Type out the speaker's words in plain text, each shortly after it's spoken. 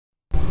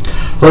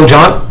Hello,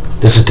 John.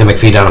 This is Tim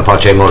McPhee down at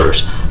Pache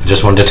Motors. I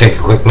just wanted to take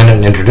a quick minute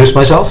and introduce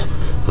myself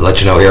and let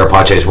you know here at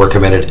Pache's we're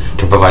committed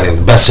to providing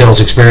the best sales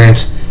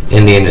experience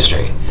in the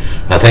industry.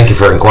 Now, thank you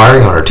for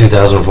inquiring on our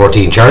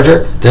 2014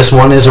 Charger. This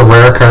one is a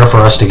rare car for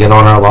us to get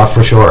on our lot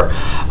for sure.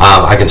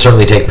 I can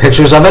certainly take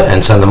pictures of it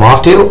and send them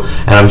off to you,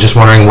 and I'm just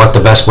wondering what the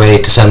best way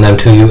to send them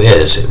to you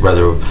is,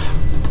 whether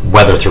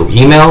through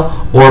email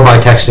or by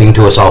texting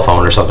to a cell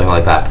phone or something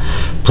like that.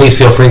 Please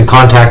feel free to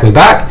contact me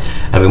back.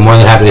 I'd be more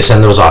than happy to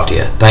send those off to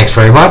you. Thanks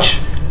very much,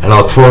 and I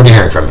look forward to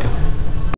hearing from you.